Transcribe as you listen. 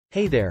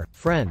Hey there,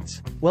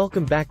 friends.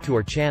 Welcome back to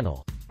our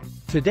channel.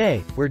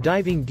 Today, we're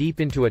diving deep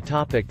into a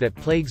topic that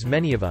plagues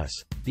many of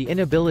us, the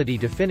inability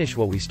to finish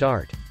what we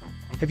start.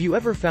 Have you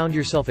ever found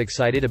yourself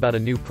excited about a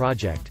new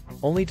project,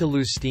 only to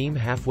lose steam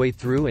halfway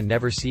through and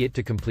never see it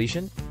to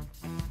completion?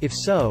 If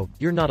so,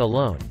 you're not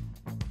alone.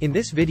 In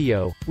this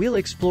video, we'll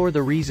explore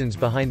the reasons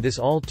behind this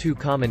all too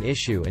common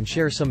issue and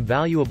share some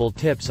valuable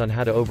tips on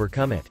how to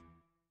overcome it.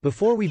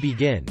 Before we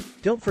begin,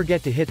 don't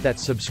forget to hit that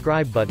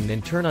subscribe button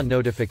and turn on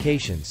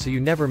notifications so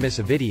you never miss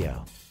a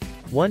video.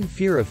 1.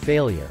 Fear of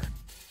failure.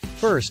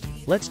 First,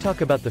 let's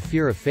talk about the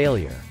fear of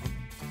failure.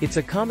 It's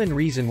a common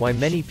reason why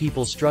many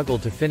people struggle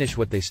to finish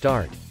what they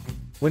start.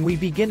 When we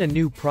begin a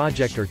new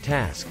project or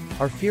task,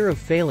 our fear of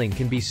failing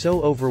can be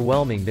so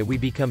overwhelming that we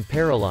become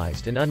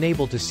paralyzed and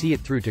unable to see it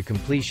through to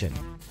completion.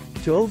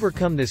 To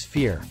overcome this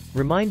fear,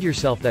 remind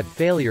yourself that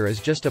failure is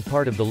just a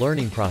part of the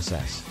learning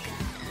process.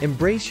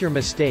 Embrace your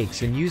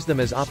mistakes and use them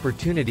as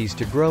opportunities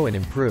to grow and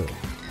improve.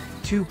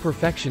 2.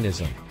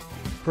 Perfectionism.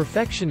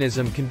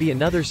 Perfectionism can be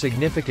another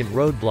significant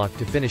roadblock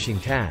to finishing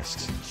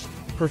tasks.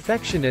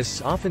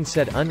 Perfectionists often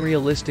set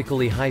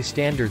unrealistically high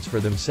standards for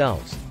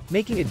themselves,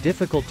 making it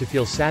difficult to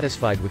feel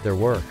satisfied with their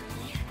work.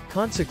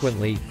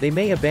 Consequently, they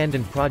may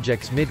abandon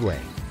projects midway,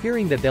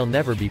 fearing that they'll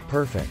never be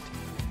perfect.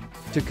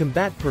 To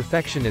combat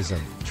perfectionism,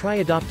 try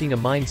adopting a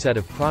mindset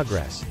of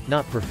progress,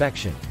 not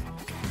perfection.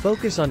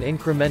 Focus on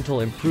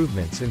incremental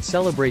improvements and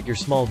celebrate your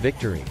small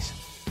victories.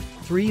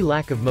 3.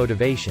 Lack of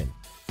motivation.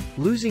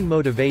 Losing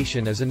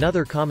motivation is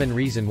another common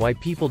reason why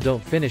people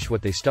don't finish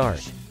what they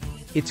start.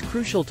 It's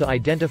crucial to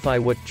identify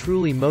what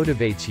truly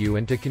motivates you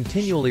and to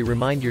continually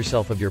remind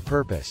yourself of your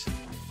purpose.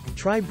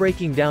 Try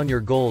breaking down your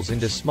goals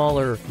into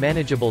smaller,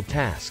 manageable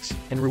tasks,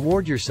 and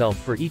reward yourself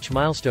for each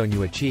milestone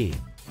you achieve.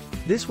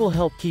 This will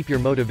help keep your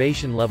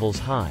motivation levels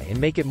high and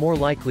make it more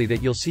likely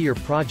that you'll see your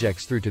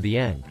projects through to the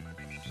end.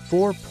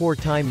 4. Poor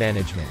time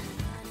management.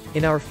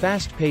 In our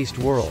fast-paced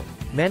world,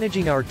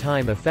 managing our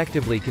time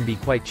effectively can be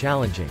quite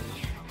challenging.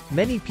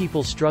 Many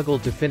people struggle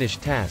to finish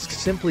tasks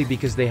simply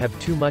because they have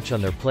too much on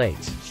their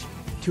plates.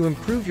 To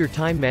improve your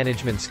time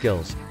management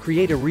skills,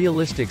 create a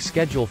realistic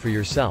schedule for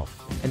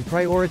yourself, and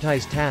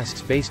prioritize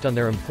tasks based on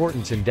their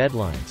importance and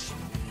deadlines.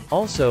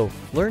 Also,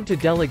 learn to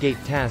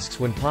delegate tasks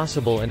when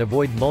possible and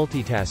avoid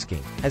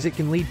multitasking, as it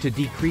can lead to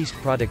decreased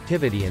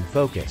productivity and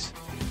focus.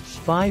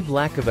 5.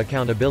 Lack of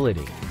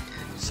accountability.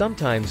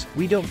 Sometimes,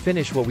 we don't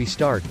finish what we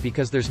start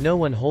because there's no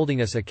one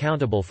holding us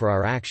accountable for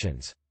our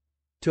actions.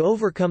 To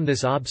overcome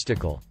this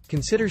obstacle,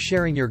 consider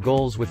sharing your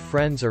goals with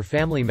friends or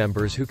family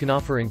members who can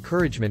offer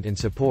encouragement and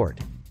support.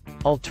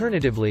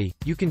 Alternatively,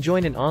 you can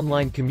join an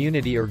online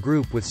community or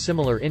group with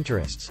similar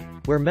interests,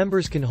 where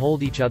members can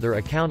hold each other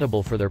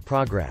accountable for their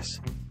progress.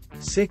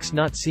 6.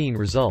 Not seeing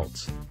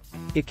results.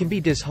 It can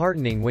be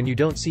disheartening when you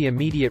don't see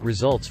immediate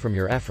results from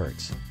your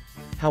efforts.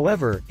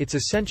 However, it's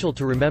essential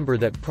to remember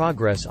that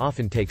progress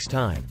often takes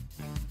time.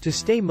 To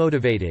stay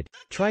motivated,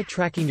 try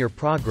tracking your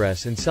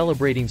progress and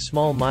celebrating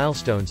small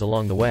milestones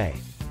along the way.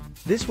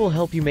 This will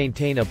help you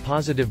maintain a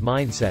positive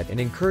mindset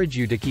and encourage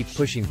you to keep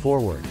pushing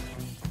forward.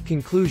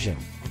 Conclusion.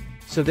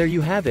 So there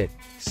you have it,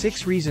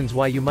 6 reasons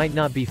why you might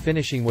not be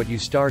finishing what you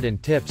start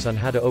and tips on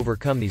how to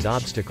overcome these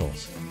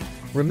obstacles.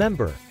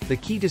 Remember, the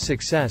key to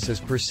success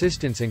is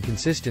persistence and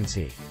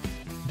consistency.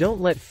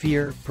 Don't let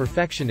fear,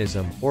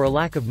 perfectionism, or a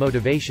lack of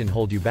motivation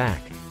hold you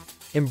back.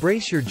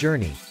 Embrace your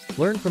journey,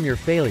 learn from your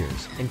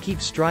failures, and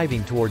keep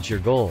striving towards your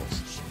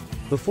goals.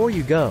 Before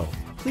you go,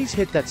 please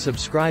hit that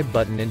subscribe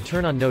button and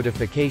turn on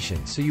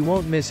notifications so you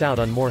won't miss out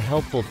on more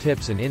helpful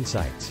tips and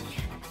insights.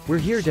 We're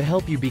here to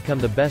help you become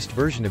the best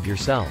version of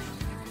yourself.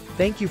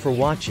 Thank you for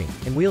watching,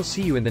 and we'll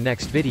see you in the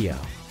next video.